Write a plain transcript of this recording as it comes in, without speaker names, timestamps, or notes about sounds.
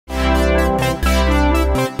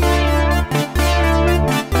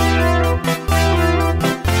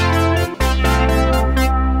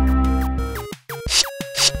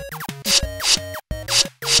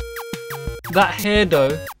That hair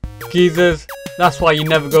though, geezers, that's why you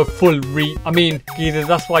never go full geezers,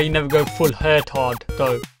 that's why you never go full Hurtado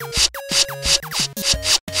though.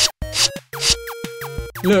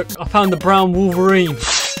 Look, I found the brown Wolverine.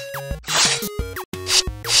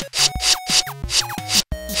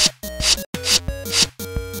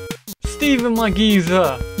 Steven, my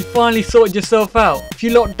geezer, you finally sorted yourself out. If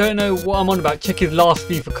you lot don't know what I'm on about, check his last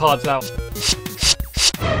FIFA cards out.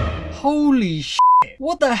 Holy shit,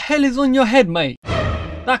 what the hell is on your head, mate?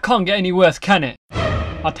 That can't get any worse, can it?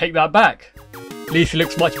 I'll take that back. At least it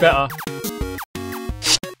looks much better.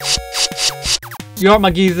 You alright,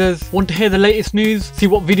 my geezers? Want to hear the latest news? See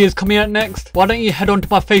what videos coming out next? Why don't you head on to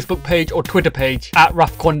my Facebook page or Twitter page at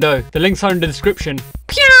RaFkwondo. The links are in the description.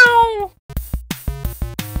 Pew!